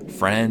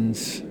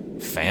 friends,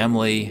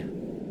 family,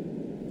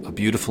 a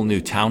beautiful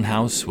new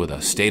townhouse with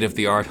a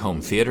state-of-the-art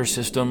home theater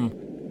system,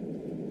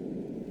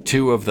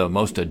 2 of the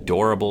most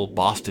adorable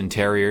Boston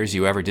Terriers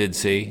you ever did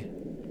see.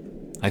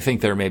 I think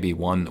there may be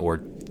 1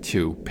 or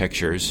 2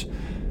 pictures.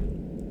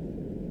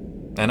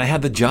 And I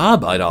had the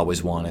job I'd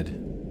always wanted.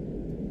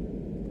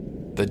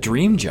 The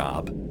dream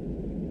job.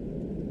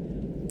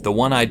 The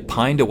one I'd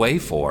pined away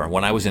for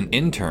when I was an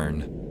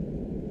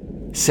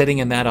intern, sitting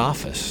in that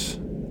office,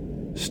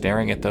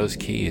 staring at those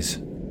keys.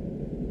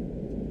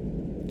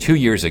 2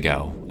 years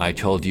ago, I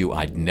told you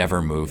I'd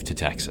never move to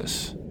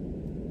Texas.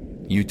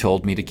 You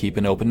told me to keep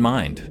an open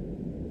mind,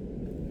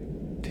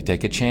 to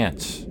take a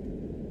chance,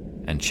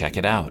 and check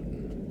it out.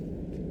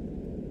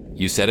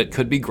 You said it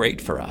could be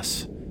great for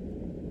us.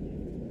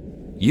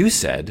 You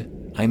said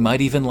I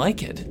might even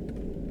like it.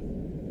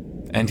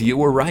 And you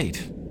were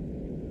right.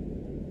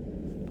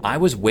 I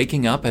was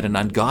waking up at an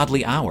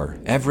ungodly hour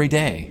every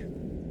day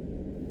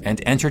and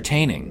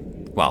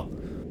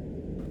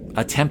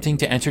attempting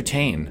to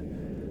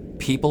entertain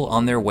people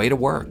on their way to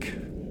work.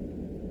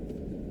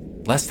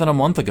 Less than a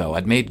month ago,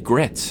 I'd made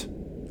grits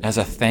as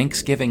a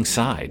Thanksgiving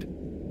side.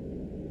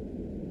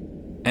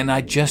 And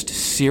I just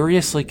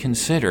seriously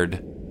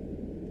considered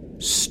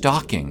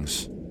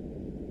stockings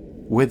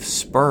with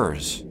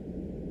spurs.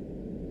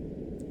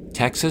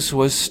 Texas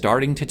was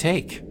starting to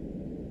take.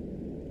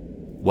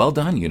 Well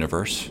done,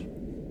 universe.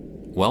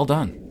 Well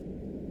done.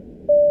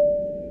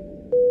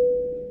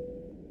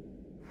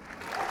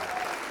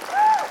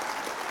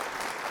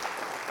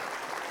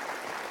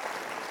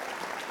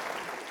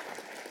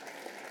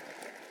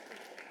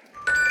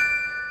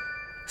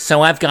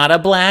 So I've got a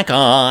black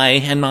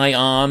eye and my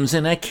arm's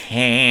in a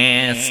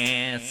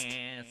cast.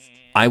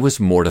 I was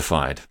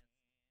mortified.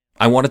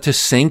 I wanted to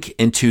sink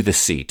into the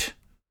seat.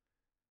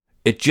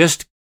 It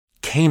just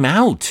came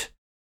out.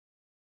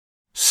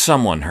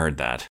 Someone heard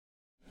that.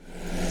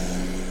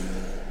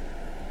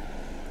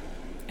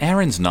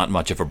 Aaron's not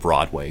much of a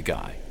Broadway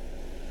guy.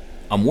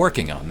 I'm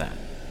working on that.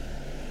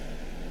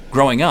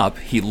 Growing up,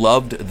 he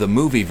loved the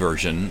movie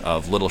version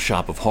of Little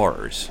Shop of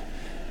Horrors,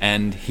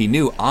 and he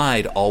knew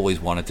I'd always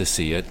wanted to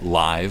see it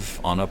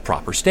live on a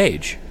proper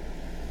stage.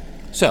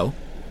 So,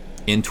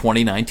 in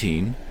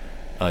 2019,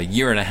 a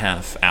year and a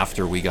half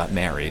after we got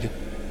married,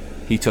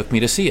 he took me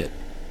to see it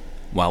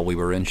while we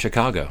were in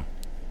Chicago.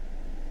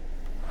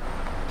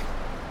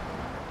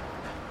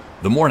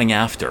 The morning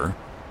after,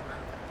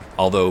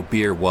 although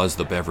beer was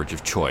the beverage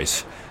of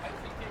choice,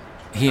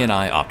 he and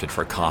I opted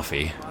for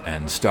coffee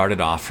and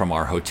started off from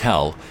our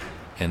hotel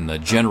in the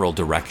general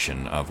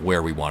direction of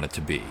where we wanted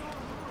to be.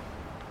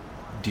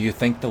 Do you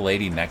think the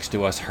lady next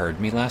to us heard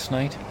me last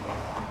night?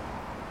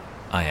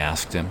 I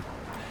asked him.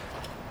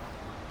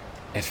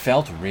 It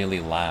felt really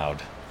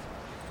loud.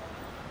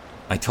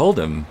 I told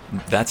him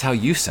that's how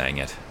you sang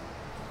it.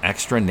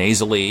 Extra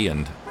nasally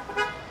and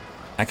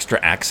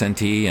extra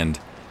accenty and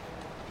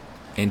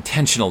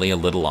intentionally a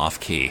little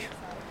off-key.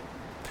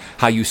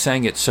 How you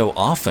sang it so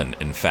often,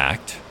 in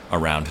fact,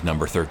 around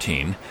number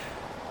 13,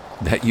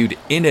 that you'd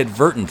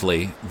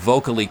inadvertently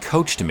vocally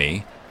coached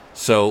me,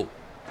 so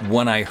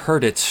when I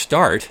heard it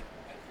start,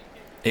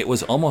 it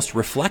was almost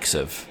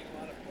reflexive.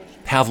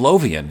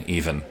 Pavlovian,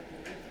 even.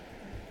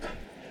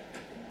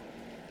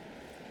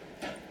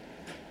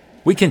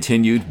 We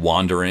continued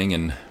wandering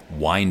and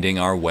winding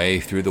our way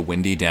through the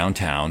windy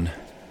downtown.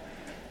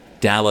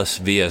 Dallas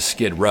via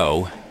Skid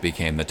Row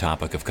became the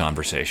topic of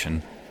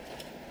conversation.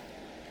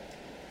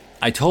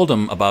 I told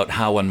him about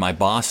how when my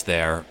boss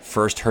there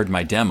first heard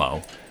my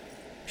demo,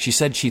 she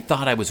said she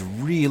thought I was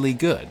really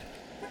good.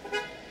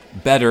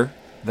 Better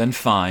than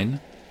fine,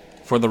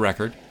 for the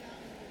record.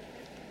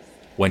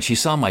 When she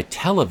saw my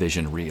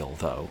television reel,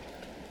 though,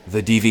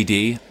 the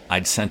DVD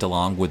I'd sent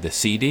along with the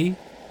CD,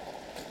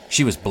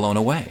 she was blown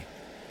away.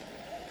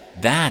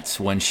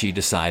 That's when she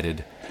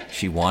decided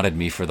she wanted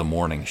me for the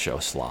morning show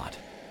slot.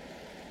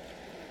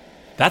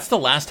 That's the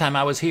last time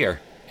I was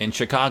here, in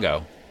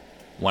Chicago,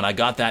 when I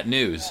got that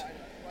news,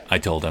 I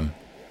told him.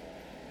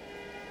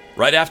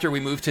 Right after we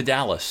moved to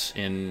Dallas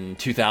in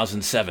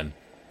 2007.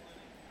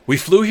 We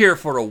flew here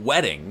for a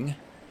wedding,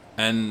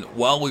 and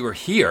while we were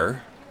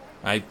here,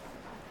 I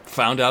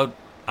found out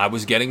I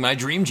was getting my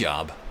dream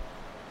job.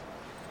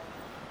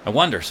 I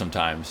wonder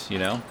sometimes,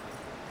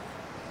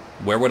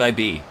 where would I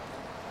be?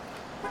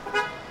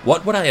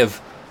 What would I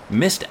have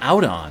missed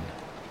out on?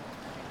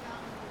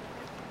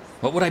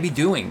 What would I be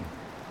doing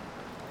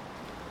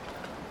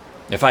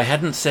if I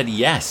hadn't said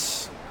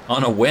yes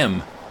on a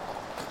whim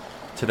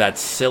to that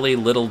silly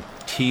little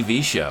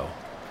TV show?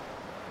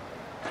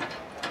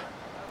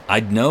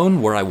 I'd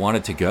known where I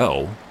wanted to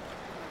go,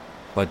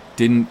 but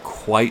didn't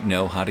quite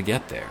know how to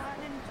get there.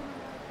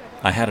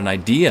 I had an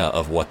idea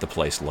of what the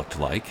place looked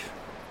like.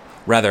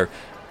 Rather,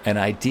 an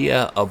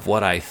idea of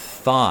what I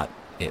thought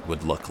it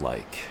would look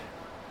like.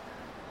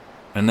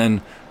 And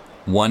then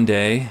one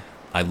day,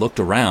 I looked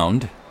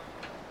around,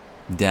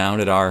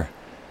 down at our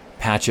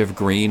patch of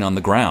green on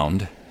the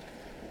ground,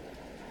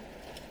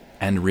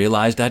 and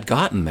realized I'd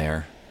gotten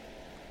there.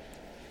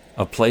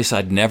 A place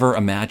I'd never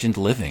imagined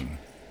living.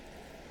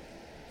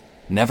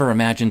 Never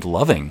imagined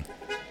loving.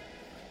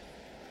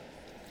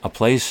 A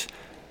place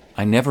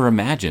I never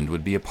imagined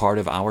would be a part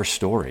of our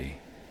story.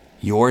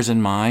 Yours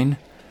and mine,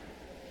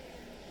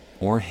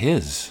 or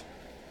his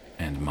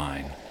and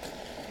mine.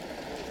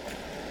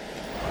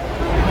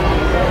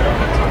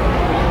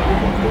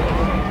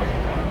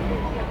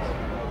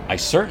 I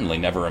certainly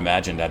never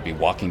imagined I'd be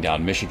walking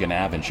down Michigan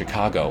Ave in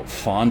Chicago,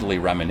 fondly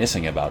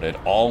reminiscing about it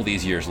all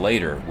these years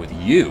later with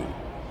you,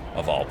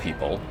 of all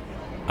people,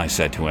 I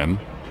said to him.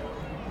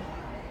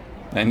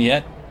 And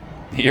yet,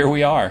 here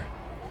we are.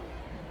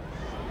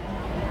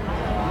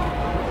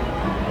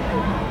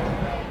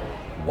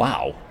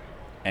 Wow,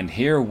 and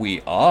here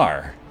we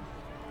are,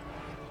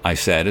 I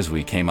said as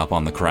we came up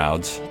on the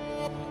crowds.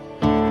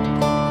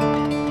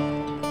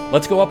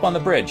 Let's go up on the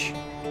bridge.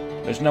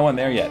 There's no one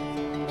there yet.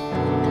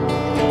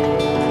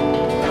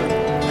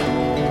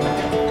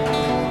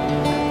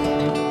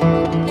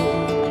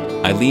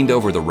 I leaned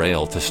over the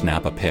rail to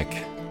snap a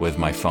pic with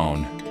my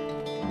phone.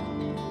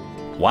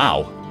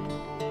 Wow.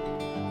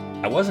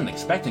 I wasn't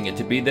expecting it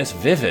to be this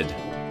vivid.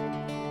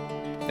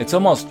 It's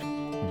almost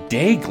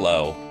day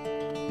glow,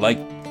 like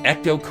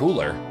Ecto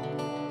Cooler.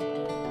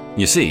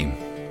 You see,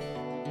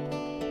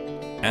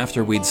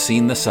 after we'd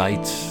seen the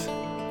sights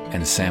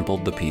and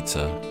sampled the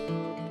pizza,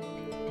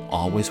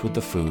 always with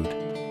the food,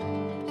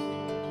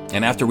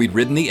 and after we'd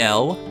ridden the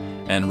L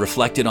and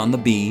reflected on the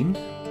beam,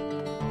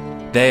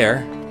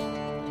 there,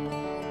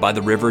 by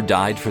the river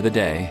dyed for the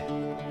day,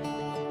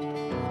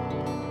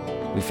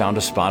 we found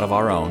a spot of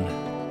our own,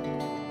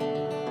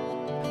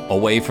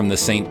 away from the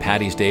St.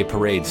 Paddy's Day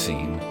parade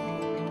scene,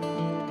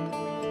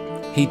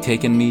 he'd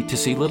taken me to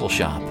see Little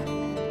Shop.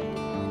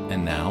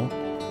 And now,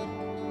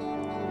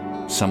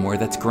 somewhere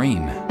that's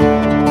green.